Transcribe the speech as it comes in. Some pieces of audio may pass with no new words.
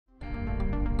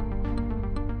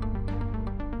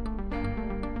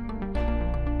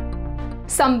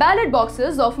Some ballot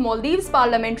boxes of Maldives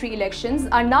parliamentary elections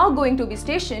are now going to be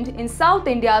stationed in South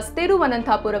India's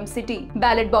Thiruvananthapuram city.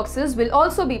 Ballot boxes will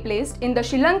also be placed in the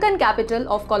Sri Lankan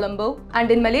capital of Colombo and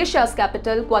in Malaysia's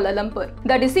capital Kuala Lumpur.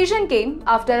 The decision came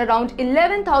after around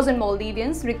 11,000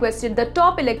 Maldivians requested the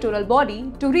top electoral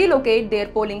body to relocate their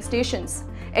polling stations.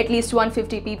 At least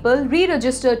 150 people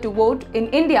re-registered to vote in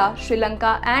India, Sri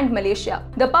Lanka and Malaysia.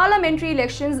 The parliamentary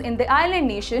elections in the island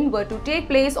nation were to take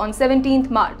place on 17th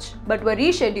March, but were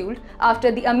rescheduled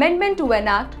after the amendment to an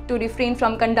act to refrain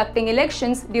from conducting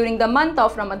elections during the month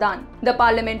of Ramadan. The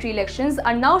parliamentary elections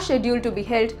are now scheduled to be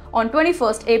held on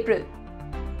 21st April.